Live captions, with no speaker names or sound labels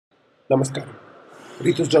నమస్కారం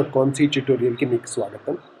ritus.com C ట్యుటోరియల్కి మీకు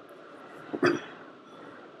స్వాగతం.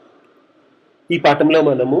 ఈ పాఠంలో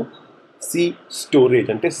మనము సి స్టోరేజ్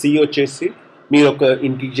అంటే సి వచ్చేసి మీరు ఒక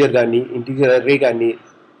ఇంటీజర్ కానీ ఇంటీజర్ అర్రే కానీ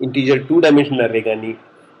ఇంటీజర్ 2 డైమెన్షనల్ అర్రే కానీ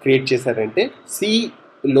క్రియేట్ చేశారంటే సి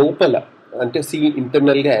లోపల అంటే సి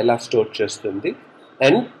ఇంటర్నల్గా ఎలా స్టోర్ చేస్తుంది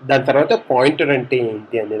అండ్ దాని తర్వాత పాయింటర్ అంటే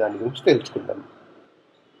ఏంటి అనే దాని గురించి తెలుసుకుందాం.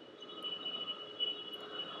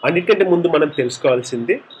 అన్నిటికంటే ముందు మనం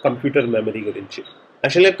తెలుసుకోవాల్సింది కంప్యూటర్ మెమరీ గురించి.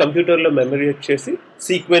 యాక్చువల్గా కంప్యూటర్లో మెమరీ వచ్చేసి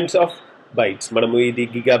సీక్వెన్స్ ఆఫ్ బైట్స్. మనము ఇది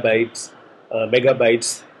గిగాబైట్స్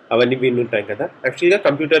మెగాబైట్స్ అవన్నీ విని ఉంటాం కదా. యాక్చువల్గా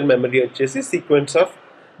కంప్యూటర్ మెమరీ వచ్చేసి సీక్వెన్స్ ఆఫ్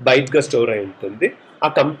బైట్స్గా స్టోర్ అయి ఉంటుంది. ఆ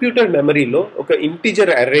కంప్యూటర్ మెమరీలో ఒక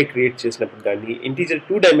ఇంటీజర్ అర్రే క్రియేట్ చేసినప్పుడు కానీ ఇంటీజర్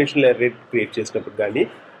 2 డైమెన్షనల్ అర్రే క్రియేట్ చేసినప్పుడు కానీ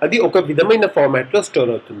అది ఒక విధమైన ఫార్మాట్లో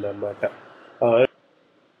స్టోర్ అవుతుంది అన్నమాట.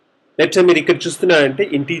 లెట్స్ మీరు ఇక్కడ చూస్తున్నారంటే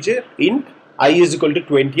ఇంటీజర్ ఇంట్ I is equal to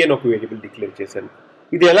 20 అని ఒక వేరియబుల్ డిక్లేర్ చేశాను.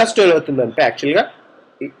 ఇది ఎలా స్టోర్ అవుతుందంటే యాక్చువల్గా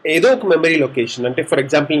ఏదో ఒక మెమరీ లొకేషన్ అంటే ఫర్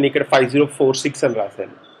ఎగ్జాంపుల్ నేను ఇక్కడ 5046 అని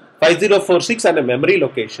రాశాను. 5046 అనే మెమరీ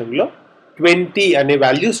లొకేషన్లో 20 అనే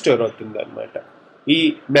వాల్యూ స్టోర్ అవుతుంది అనమాట. ఈ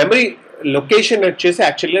మెమరీ లొకేషన్ వచ్చేసి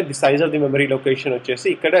యాక్చువల్గా the size of the memory location వచ్చేసి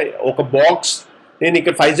ఇక్కడ ఒక బాక్స్. నేను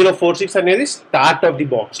ఇక్కడ 5046 అనేది start of the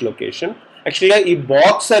box location. యాక్చువల్గా ఈ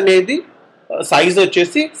బాక్స్ అనేది సైజ్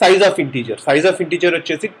వచ్చేసి సైజ్ ఆఫ్ ఇంటీజర్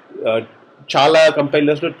వచ్చేసి చాలా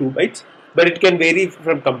కంపైలర్స్లో 2 bytes, but it can vary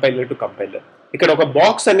from compiler to compiler. ఇక్కడ ఒక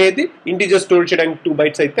బాక్స్ అనేది ఇంటీజర్ స్టోర్ చేయడానికి 2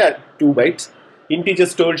 bytes అయితే 2 bytes, ఇంటీజర్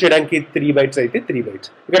స్టోర్ చేయడానికి 3 bytes అయితే 3 bytes.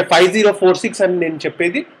 ఇక్కడ 5046 అని నేను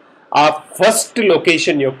చెప్పేది ఆ ఫస్ట్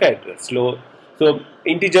లొకేషన్ యొక్క అడ్రస్లో. సో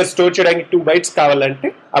ఇంటీజర్ స్టోర్ చేయడానికి 2 bytes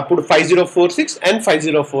కావాలంటే అప్పుడు 5046 అండ్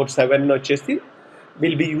 5047 వచ్చేసి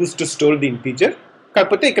will be use to store the integer.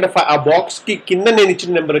 కాకపోతే ఇక్కడ ఆ బాక్స్కి కింద నేను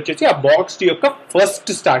ఇచ్చిన నెంబర్ వచ్చేసి ఆ బాక్స్ యొక్క ఫస్ట్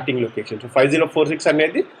స్టార్టింగ్ లొకేషన్. సో 5046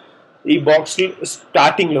 అనేది ఈ బాక్స్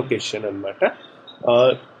స్టార్టింగ్ లొకేషన్ అనమాట.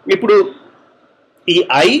 ఇప్పుడు ఈ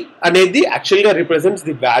ఐ అనేది యాక్చువల్గా రిప్రజెంట్స్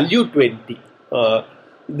ది వాల్యూ 20.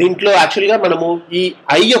 దీంట్లో యాక్చువల్గా మనము ఈ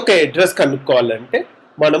ఐ యొక్క అడ్రస్ కనుక్కోవాలంటే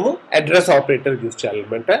మనము అడ్రస్ ఆపరేటర్ యూజ్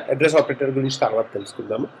చేయాలన్నమాట. అడ్రస్ ఆపరేటర్ గురించి తర్వాత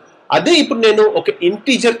తెలుసుకుందాము. అదే ఇప్పుడు నేను ఒక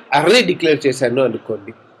ఇంటీజర్ అర్రే డిక్లేర్ చేశాను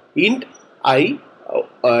అనుకోండి. ఇంట్ ఐ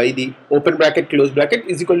ఇది open bracket close bracket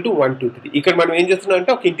is equal to 1 2 3. ఇక్కడ మనం ఏం చేస్తున్నాం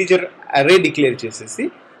అంటే ఒక ఇంటీజర్ అర్రే డిక్లేర్ చేసేసి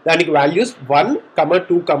దానికి వాల్యూస్ 1,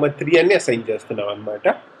 2, 3 అని అసైన్ చేస్తున్నాం అనమాట.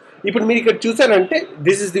 ఇప్పుడు మీరు ఇక్కడ చూసారంటే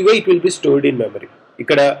this is the way it will be stored in memory.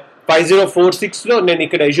 ఇక్కడ 5046లో నేను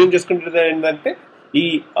ఇక్కడ అజ్యూమ్ చేసుకుంటున్నది ఏంటంటే ఈ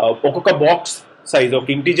ఒక్కొక్క బాక్స్ సైజ్ ఒక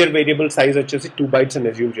ఇంటీజర్ వేరియబుల్ సైజ్ వచ్చేసి 2 bytes అని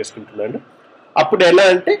అజ్యూమ్ చేసుకుంటున్నాను. అప్పుడు ఎలా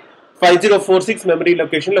అంటే 5046 మెమరీ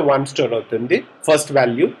లొకేషన్లో 1 స్టోర్ అవుతుంది ఫస్ట్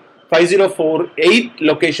వాల్యూ, 5048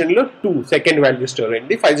 లొకేషన్లో 2 సెకండ్ వాల్యూ స్టోర్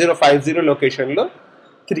అయింది, 5050 లొకేషన్లో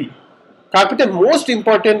 3. కాకపోతే మోస్ట్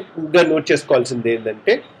ఇంపార్టెంట్గా నోట్ చేసుకోవాల్సింది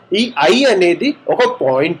ఏంటంటే ఈ ఐ అనేది ఒక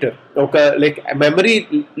పాయింటర్, ఒక లైక్ మెమరీ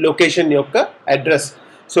లొకేషన్ యొక్క అడ్రస్.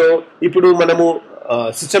 సో ఇప్పుడు మనము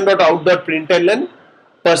system.out.println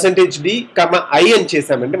 %d, I అని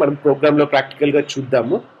చేసామంటే మనం ప్రోగ్రాంలో ప్రాక్టికల్గా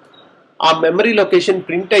చూద్దాము. ఆ మెమరీ లొకేషన్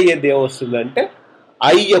ప్రింట్ అయ్యేది ఏమొస్తుందంటే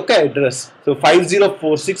ఐ యొక్క అడ్రస్. సో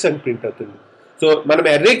 5046 అని ప్రింట్ అవుతుంది. సో మనం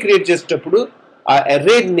అర్రే క్రియేట్ చేసేటప్పుడు ఆ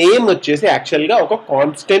అర్రే నేమ్ వచ్చేసి యాక్చువల్గా ఒక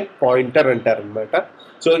కాన్స్టెంట్ పాయింటర్ అంటారు అనమాట.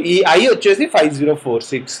 సో ఈ ఐ వచ్చేసి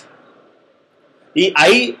 5046. ఈ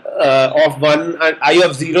I of 1 and I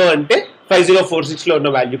of 0 అంటే 5046లో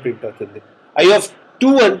ఉన్న వాల్యూ ప్రింట్ అవుతుంది. ఐ ఆఫ్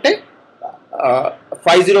 2 అంటే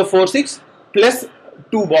 5046 ప్లస్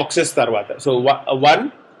 2 బాక్సెస్ తర్వాత, సో 1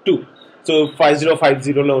 2, సో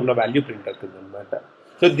 5050లో ఉన్న వాల్యూ ప్రింట్ అవుతుంది అనమాట.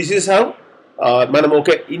 సో దిస్ ఈస్ హౌ మనం ఒక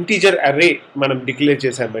ఇంటీజర్ అర్రే మనం డిక్లేర్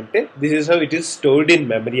చేసామంటే this is how it is stored in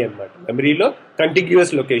memory అనమాట. మెమరీలో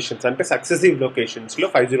కంటిగ్యూస్ లొకేషన్స్ అంటే సక్సెసివ్ లొకేషన్స్లో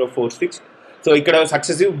 5046. సో ఇక్కడ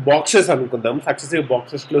సక్సెసివ్ బాక్సెస్ అనుకుందాం, సక్సెసివ్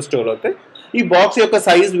బాక్సెస్లో స్టోర్ అవుతాయి. ఈ బాక్స్ యొక్క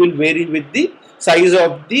size will vary with the size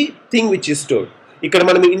of the thing which is stored. ఇక్కడ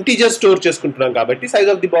మనం ఇంటీజర్ స్టోర్ చేసుకుంటున్నాం కాబట్టి size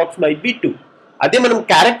of the box might be 2. అదే మనం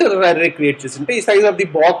క్యారెక్టర్ అర్రే క్రియేట్ చేస్తుంటే ఈ సైజ్ ఆఫ్ ది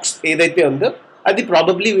బాక్స్ ఏదైతే ఉందో అది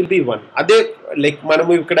ప్రాబబ్లీ విల్ బి 1. అదే లైక్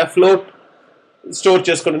మనము ఇక్కడ ఫ్లోట్ స్టోర్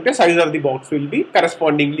చేసుకుని ఉంటే size of the box will be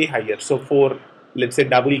కరెస్పాండింగ్లీ higher. So 4, let's say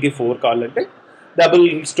డబుల్కి 4 కావాలంటే డబుల్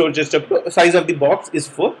స్టోర్ చేసేటప్పుడు size of the box is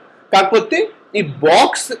 4. కాకపోతే ఈ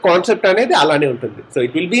బాక్స్ కాన్సెప్ట్ అనేది అలానే ఉంటుంది. So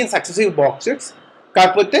it will be in successive boxes.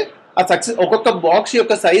 కాకపోతే ఆ ఒక్కొక్క బాక్స్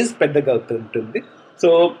యొక్క సైజ్ పెద్దగా అవుతుంటుంది. So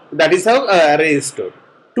that is how array is stored.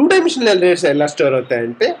 2 dimensional arrays ఎలా స్టోర్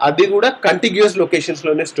అవుతాయంటే అది కూడా కంటిగ్యూస్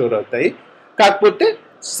లొకేషన్స్లోనే స్టోర్ అవుతాయి. కాకపోతే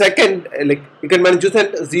సెకండ్ లైక్ ఇక్కడ మనం చూసే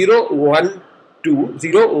 0 1 2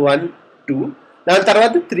 0 1 2 దాని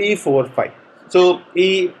తర్వాత 3 4 5. సో ఈ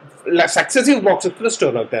సక్సెసివ్ బాక్సెస్లో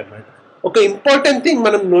స్టోర్ అవుతాయి అన్నమాట. ఒక ఇంపార్టెంట్ థింగ్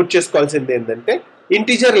మనం నోట్ చేసుకోవాల్సింది ఏంటంటే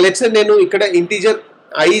ఇంటీజర్ లెట్స్ నేను ఇక్కడ ఇంటీజర్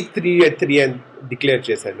i3 అని డిక్లేర్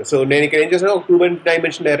చేశాను. సో నేను ఇక్కడ ఏం చేశాను, ఒక 2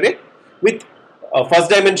 dimension array with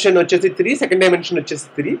first dimension వచ్చేసి 3, సెకండ్ డైమెన్షన్ వచ్చేసి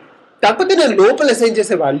 3. కాకపోతే నేను లోపల అసైన్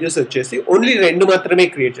చేసే వాల్యూస్ వచ్చేసి ఓన్లీ 2 మాత్రమే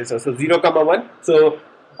క్రియేట్ చేశాను. సో 0,1. సో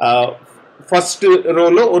ఫస్ట్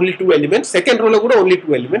రోలో ఓన్లీ 2 ఎలిమెంట్స్, సెకండ్ రోలో కూడా ఓన్లీ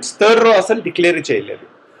 2 ఎలిమెంట్స్, థర్డ్ రో అసలు డిక్లేర్ చేయలేదు.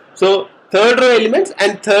 So third row elements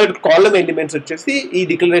and third column elements వచ్చేసి ఈ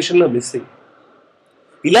డిక్లరేషన్లో మిస్సింగ్.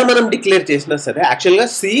 ఇలా మనం డిక్లేర్ చేసినా సరే యాక్చువల్గా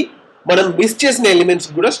సి మనం మిస్ చేసిన ఎలిమెంట్స్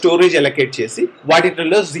కూడా స్టోరేజ్ అలొకేట్ చేసి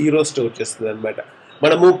వాటిలో 0 స్టోర్ చేస్తుంది అనమాట.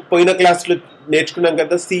 మనము పోయిన క్లాస్లో నేర్చుకున్నాం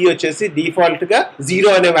కదా, సి వచ్చేసి డిఫాల్ట్గా 0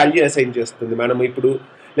 అనే వాల్యూ అసైన్ చేస్తుంది. మనం ఇప్పుడు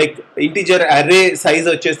లైక్ ఇంటీజర్ అర్రే సైజ్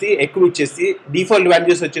వచ్చేసి ఎక్కువ ఇచ్చేసి డిఫాల్ట్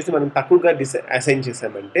వాల్యూస్ వచ్చేసి మనం తక్కువగా అసైన్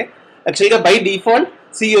చేసామంటే యాక్చువల్గా బై డిఫాల్ట్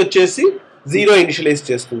సి వచ్చేసి 0 ఇనిషియలైజ్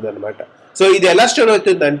చేస్తుంది అనమాట. సో ఇది ఎలా స్టోర్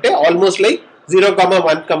అవుతుందంటే ఆల్మోస్ట్ లైక్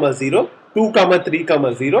 0,1,0,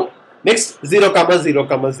 2,3,0, నెక్స్ట్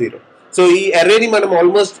 0,0,0. సో ఈ అర్రేని మనం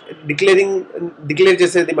ఆల్మోస్ట్ డిక్లేర్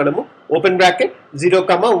చేసేది మనము ఓపెన్ బ్రాకెట్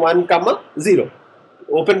 0,1,0,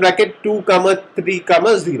 ఓపెన్ బ్రాకెట్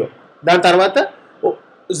 2,3,0, దాని తర్వాత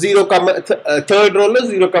 0, థర్డ్ రోలో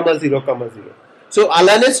 0,0,0. సో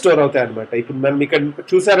అలానే స్టోర్ అవుతాయి అనమాట. ఇప్పుడు మనం ఇక్కడ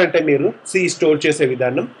చూసారంటే మీరు సి స్టోర్ చేసే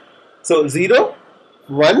విధానం. సో 0,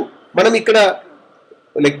 1 మనం ఇక్కడ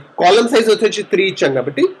లైక్ కాలమ్ సైజ్ వచ్చేసి 3 ఇచ్చాం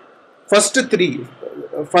కాబట్టి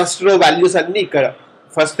ఫస్ట్ రో వాల్యూస్ అన్ని ఇక్కడ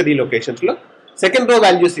ఫస్ట్ 3 లొకేషన్స్లో, సెకండ్ రో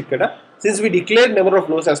వాల్యూస్ ఇక్కడ since we declare number of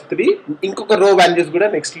rose as 3, ఇంకొక రో వాల్యూస్ కూడా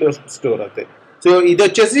నెక్స్ట్ లో స్టోర్ అవుతాయి. సో ఇది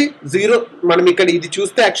వచ్చేసి 0, మనం ఇక్కడ ఇది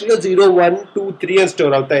చూస్తే యాక్చువల్గా 0, 1, 2, 3 అని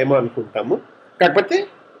స్టోర్ అవుతాయేమో అనుకుంటాము. కాకపోతే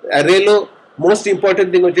అరేలో మోస్ట్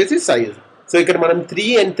ఇంపార్టెంట్ థింగ్ వచ్చేసి సైజ్. సో ఇక్కడ మనం 3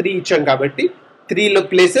 and 3 ఇచ్చాం కాబట్టి 3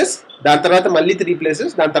 ప్లేసెస్, దాని తర్వాత మళ్ళీ 3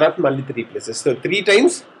 ప్లేసెస్, దాని తర్వాత మళ్ళీ 3 places. So 3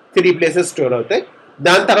 times 3 places store అవుతాయి.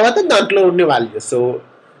 దాని తర్వాత దాంట్లో ఉన్న వాల్యూస్, సో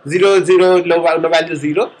 0,0లో ఉన్న వాల్యూ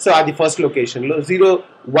 0, సో అది ఫస్ట్ లొకేషన్లో,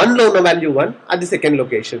 0,1లో ఉన్న వాల్యూ 1, అది సెకండ్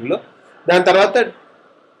లొకేషన్లో, దాని తర్వాత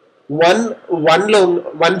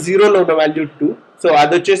 1,0లో ఉన్న వాల్యూ 2, సో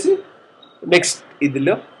అది వచ్చేసి నెక్స్ట్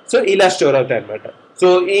ఇదిలో. సో ఇలా స్టోర్ అవుతాయి అనమాట. సో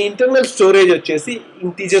ఈ ఇంటర్నల్ స్టోరేజ్ వచ్చేసి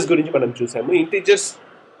ఇంటీజర్స్ గురించి మనం చూసాము. ఇంటీజర్స్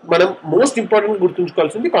మనం మోస్ట్ ఇంపార్టెంట్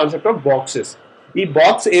గుర్తుంచుకోవాల్సింది కాన్సెప్ట్ ఆఫ్ బాక్సెస్. ఈ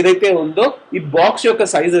బాక్స్ ఏదైతే ఉందో ఈ బాక్స్ యొక్క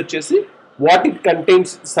సైజ్ వచ్చేసి వాట్ ఇట్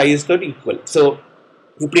కంటైన్స్ సైజ్ తోటి ఈక్వల్. సో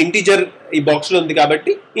ఇప్పుడు ఇంటీజర్ ఈ బాక్స్లో ఉంది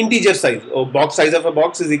కాబట్టి integer size, box size of a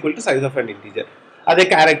box is equal to size of an integer. అదే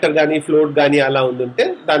క్యారెక్టర్ కానీ ఫ్లోట్ కానీ అలా ఉందంటే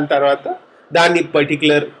దాని తర్వాత దాన్ని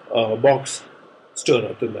పర్టికులర్ బాక్స్ స్టోర్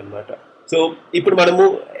అవుతుంది అనమాట. సో ఇప్పుడు మనము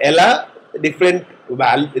ఎలా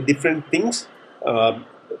డిఫరెంట్ థింగ్స్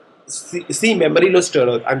సి మెమరీలో స్టోర్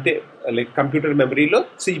అవుతాయి, అంటే లైక్ కంప్యూటర్ మెమరీలో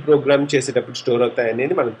సి ప్రోగ్రామ్ చేసేటప్పుడు స్టోర్ అవుతాయి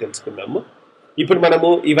అనేది మనం తెలుసుకున్నాము. ఇప్పుడు మనము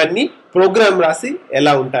ఇవన్నీ ప్రోగ్రామ్ రాసి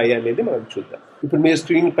ఎలా ఉంటాయి అనేది మనం చూద్దాం. ఇప్పుడు మీరు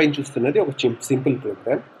స్క్రీన్ పైన చూస్తున్నది ఒక సింపుల్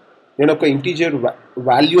ప్రోగ్రామ్. నేను ఒక ఇంటీజర్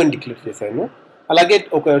వాల్యూ అని డిక్లేర్ చేశాను, అలాగే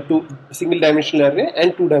ఒక 2 single dimensional array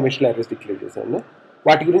and 2 dimensional arrays declare చేశాను.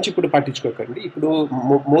 వాటి గురించి ఇప్పుడు పట్టించుకోకండి. ఇప్పుడు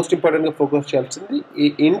మోస్ట్ ఇంపార్టెంట్గా ఫోకస్ చేయాల్సింది ఈ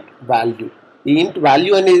ఇంట్ వాల్యూ. ఈ ఇంట్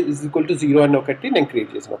వాల్యూ అనేది ఈజ్ ఈక్వల్ టు 0 అని ఒకటి నేను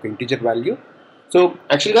క్రియేట్ చేశాను, ఒక ఇంటీజర్ వాల్యూ. సో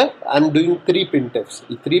యాక్చువల్గా ఐఎమ్ డూయింగ్ 3 printfs.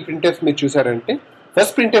 ఈ 3 printfs మీరు చూసారంటే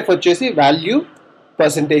ఫస్ట్ printf వచ్చేసి వాల్యూ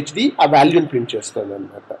 %d, ఆ వాల్యూని ప్రింట్ చేస్తుంది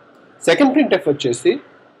అనమాట. సెకండ్ printf వచ్చేసి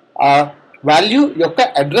ఆ వాల్యూ యొక్క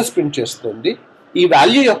అడ్రస్ ప్రింట్ చేస్తుంది. ఈ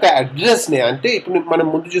వాల్యూ యొక్క అడ్రస్ని, అంటే ఇప్పుడు మనం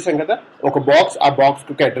ముందు చూసాం కదా ఒక బాక్స్, ఆ బాక్స్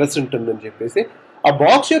యొక్క అడ్రస్ ఉంటుందని చెప్పేసి, ఆ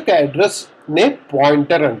బాక్స్ యొక్క అడ్రస్నే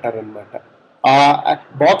పాయింటర్ అంటారనమాట. ఆ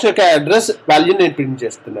బాక్స్ యొక్క అడ్రస్ వాల్యూ నేను ప్రింట్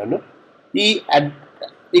చేస్తున్నాను.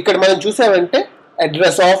 ఇక్కడ మనం చూసామంటే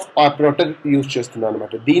అడ్రస్ ఆఫ్ ఆపరేటర్ యూజ్ చేస్తున్నాను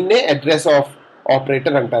అనమాట. దీన్నే అడ్రస్ ఆఫ్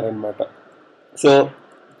ఆపరేటర్ అంటారనమాట. సో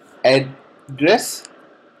అడ్రస్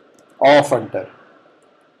ఆఫ్ అంటారు.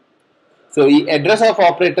 సో ఈ అడ్రస్ ఆఫ్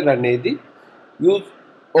ఆపరేటర్ అనేది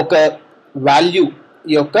ఒక వాల్యూ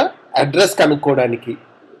యొక్క అడ్రస్ కనుక్కోవడానికి,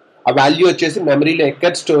 ఆ వాల్యూ వచ్చేసి మెమరీలో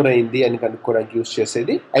ఎక్కడ స్టోర్ అయింది అని కనుక్కోవడానికి యూజ్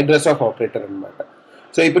చేసేది అడ్రస్ ఆఫ్ ఆపరేటర్ అనమాట.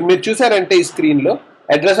 సో ఇప్పుడు మీరు చూసారంటే ఈ స్క్రీన్లో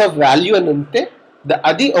అడ్రస్ ఆఫ్ వాల్యూ అని ఉంటే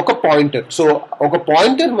అది ఒక పాయింటర్. సో ఒక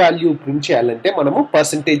పాయింటర్ వాల్యూ ప్రింట్ చేయాలంటే మనము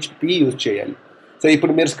 %p యూజ్ చేయాలి. సో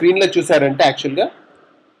ఇప్పుడు మీరు స్క్రీన్లో చూసారంటే యాక్చువల్గా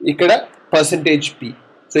ఇక్కడ %p.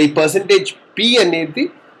 సో ఈ %p అనేది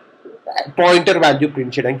పాయింటర్ వాల్యూ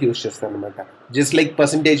ప్రింట్ చేయడానికి యూజ్ చేస్తాను అనమాట. Just like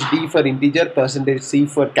 %d for integer, %c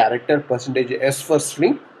for character, %s for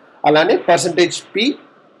string, అలానే %p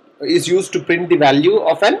is use to print the value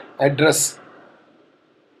of an address.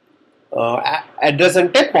 Address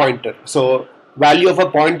అంటే pointer. So value of a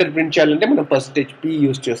pointer print చేయాలంటే మనం %p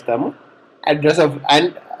use చేస్తాము. Address of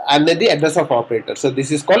అనేది address of operator. So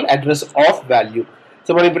this is called address of value. So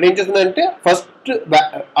మనం ఇప్పుడు ఏం చేస్తుందంటే first first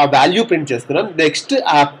ఆ వాల్యూ ప్రింట్ చేస్తున్నాం, నెక్స్ట్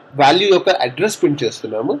ఆ వాల్యూ యొక్క అడ్రస్ ప్రింట్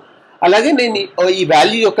చేస్తున్నాము. అలాగే నేను ఈ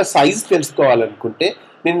వాల్యూ యొక్క సైజ్ తెలుసుకోవాలనుకుంటే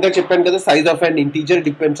నేను ఇందాక చెప్పాను కదా, size of and integer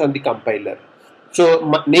depends on the compiler. So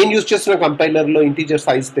నేను యూజ్ చేస్తున్న కంపైలర్లో ఇంటీజర్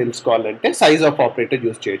సైజ్ తెలుసుకోవాలంటే సైజ్ ఆఫ్ ఆపరేటర్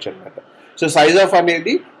యూజ్ చేయొచ్చు అనమాట. సో సైజ్ ఆఫ్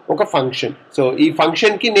అనేది ఒక ఫంక్షన్. సో ఈ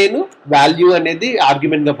ఫంక్షన్కి నేను వాల్యూ అనేది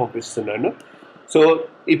ఆర్గ్యుమెంట్గా పంపిస్తున్నాను. సో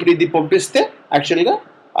ఇప్పుడు ఇది పంపిస్తే యాక్చువల్గా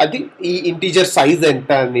అది ఈ ఇంటీజర్ సైజ్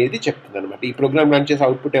ఎంత అనేది చెప్తుంది అనమాట. ఈ ప్రోగ్రామ్ రన్ చేసి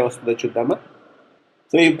అవుట్పుట్ ఏమొస్తుందో చూద్దామా.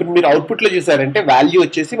 సో ఇప్పుడు మీరు అవుట్పుట్లో చూసారంటే వాల్యూ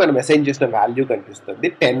వచ్చేసి మనం అసైన్ చేసిన వాల్యూ కనిపిస్తుంది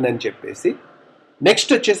 10 అని చెప్పేసి.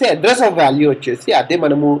 నెక్స్ట్ వచ్చేసి అడ్రస్ ఆఫ్ వాల్యూ వచ్చేసి అదే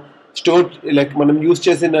మనము స్టోర్ లైక్ మనం యూజ్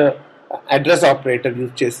చేసిన అడ్రస్ ఆఫ్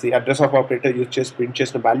ఆపరేటర్ యూజ్ చేసి ప్రింట్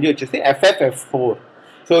చేసిన వాల్యూ వచ్చేసి FFF4.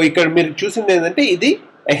 సో ఇక్కడ మీరు చూసింది ఏంటంటే ఇది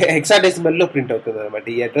హెక్సాడెసిమల్లో ప్రింట్ అవుతుంది అనమాట.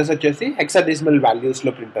 ఈ అడ్రస్ వచ్చేసి హెక్సాడెసిమల్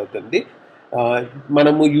వాల్యూస్లో ప్రింట్ అవుతుంది.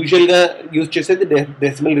 మనము యూజువల్గా యూజ్ చేసేది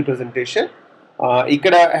డెసిమల్ రిప్రజెంటేషన్,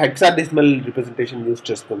 ఇక్కడ హెక్సాడెసిమల్ రిప్రజెంటేషన్ యూజ్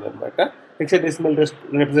చేస్తుంది అనమాట. హెక్సాడెసిమల్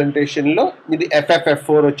రిప్రజెంటేషన్లో ఇది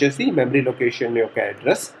FFF4 వచ్చేసి మెమరీ లొకేషన్ యొక్క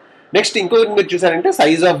అడ్రస్. నెక్స్ట్ ఇంకొకటి మీరు చూసారంటే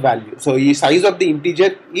సైజ్ ఆఫ్ వాల్యూ. సో ఈ size of the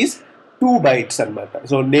integer is 2 bytes అనమాట.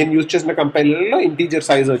 సో నేను యూజ్ చేసిన కంపైలర్లో ఇంటీజర్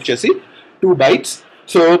సైజ్ వచ్చేసి 2 bytes.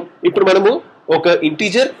 సో ఇప్పుడు మనము ఒక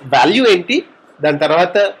ఇంటీజర్ వాల్యూ ఏంటి, దాని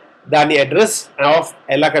తర్వాత దాని అడ్రస్ ఆఫ్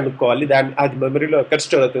ఎలా కనుక్కోవాలి, అది మెమరీలో ఎక్కడ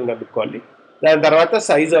స్టోర్ అవుతుంది కనుక్కోవాలి, దాని తర్వాత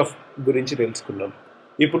సైజ్ ఆఫ్ గురించి తెలుసుకున్నాం.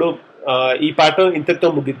 ఇప్పుడు ఈ పాఠం ఇంతతో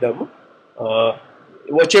ముగిద్దాము.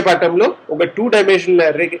 వచ్చే పాఠంలో ఒక 2 dimensional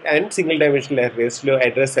array and single dimensional అర్రేస్లో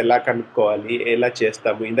address ఎలా కనుక్కోవాలి, ఎలా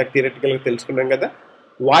చేస్తాము, ఇందాక థియరిటికల్గా తెలుసుకున్నాం కదా,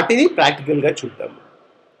 వాటిని ప్రాక్టికల్గా చూద్దాము.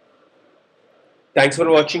 Thanks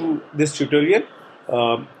for watching this tutorial.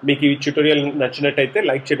 మీకు ఈ ట్యూటోరియల్ నచ్చినట్టయితే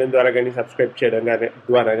లైక్ చేయడం ద్వారా కానీ సబ్స్క్రైబ్ చేయడం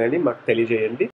ద్వారా కానీ మాకు తెలియజేయండి.